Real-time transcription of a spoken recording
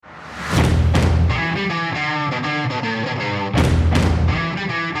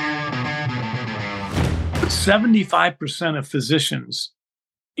75% of physicians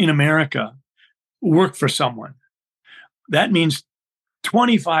in America work for someone. That means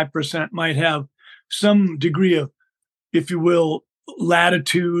 25% might have some degree of, if you will,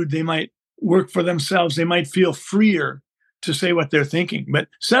 latitude. They might work for themselves. They might feel freer to say what they're thinking. But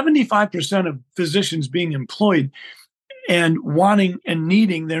 75% of physicians being employed and wanting and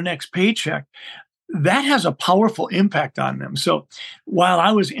needing their next paycheck, that has a powerful impact on them. So while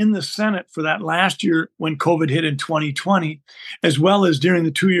I was in the Senate for that last year when COVID hit in 2020, as well as during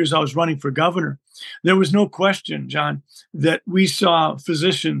the 2 years I was running for governor, there was no question, John, that we saw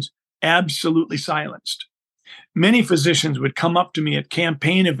physicians absolutely silenced. Many physicians would come up to me at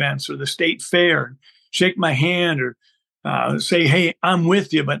campaign events or the state fair, shake my hand or say, hey, I'm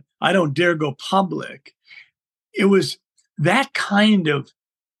with you, but I don't dare go public. It was that kind of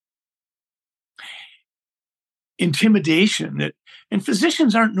intimidation and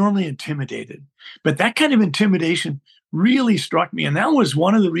physicians aren't normally intimidated, but that kind of intimidation really struck me. And that was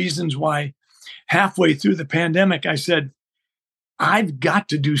one of the reasons why halfway through the pandemic, I said, I've got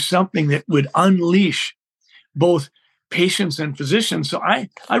to do something that would unleash both patients and physicians. So I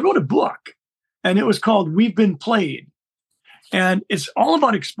wrote a book, and it was called We've Been Played. And it's all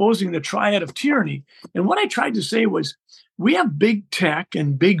about exposing the triad of tyranny. And what I tried to say was, we have big tech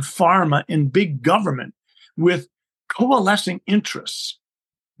and big pharma and big government with coalescing interests.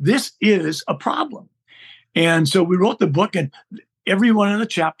 This is a problem. And so we wrote the book, and every one of the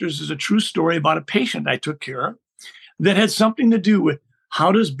chapters is a true story about a patient I took care of that had something to do with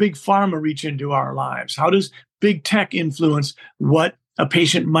how does big pharma reach into our lives? How does big tech influence what a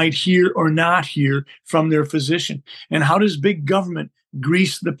patient might hear or not hear from their physician? And how does big government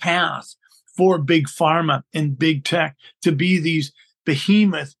grease the path for big pharma and big tech to be these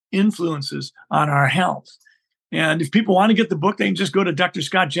behemoth influences on our health? And if people want to get the book, they can just go to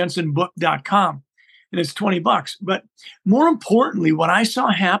drscottjensenbook.com, and it's $20. But more importantly, what I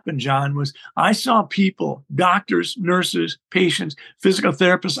saw happen, John, was I saw people, doctors, nurses, patients, physical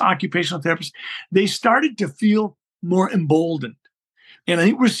therapists, occupational therapists, they started to feel more emboldened. And I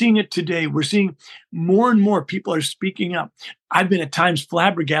think we're seeing it today. We're seeing more and more people are speaking up. I've been at times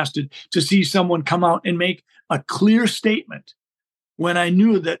flabbergasted to see someone come out and make a clear statement when I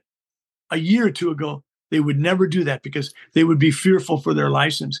knew that a year or two ago, they would never do that because they would be fearful for their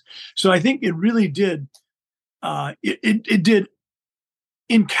license. So I think it really did, it did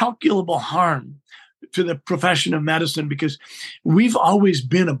incalculable harm to the profession of medicine, because we've always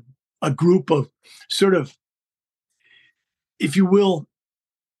been a group of sort of, if you will,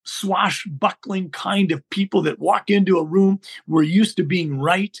 swashbuckling kind of people that walk into a room. We're used to being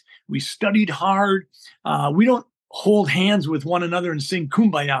right. We studied hard. We don't hold hands with one another and sing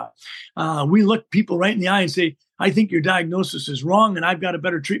Kumbaya. We look people right in the eye and say, I think your diagnosis is wrong, and I've got a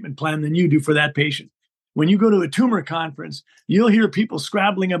better treatment plan than you do for that patient. When you go to a tumor conference, you'll hear people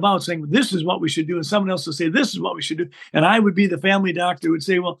scrabbling about saying, this is what we should do. And someone else will say, this is what we should do. And I would be the family doctor who would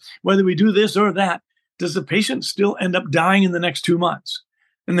say, well, whether we do this or that, does the patient still end up dying in the next 2 months?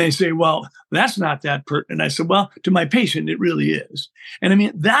 And they say, well, that's not that pertinent. I said, well, to my patient, it really is. And I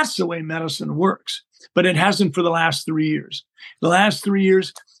mean, that's the way medicine works. But it hasn't for the last 3 years. The last 3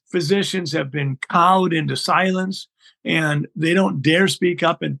 years, physicians have been cowed into silence, and they don't dare speak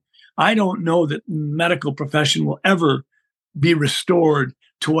up. And I don't know that the medical profession will ever be restored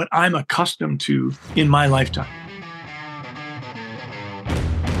to what I'm accustomed to in my lifetime.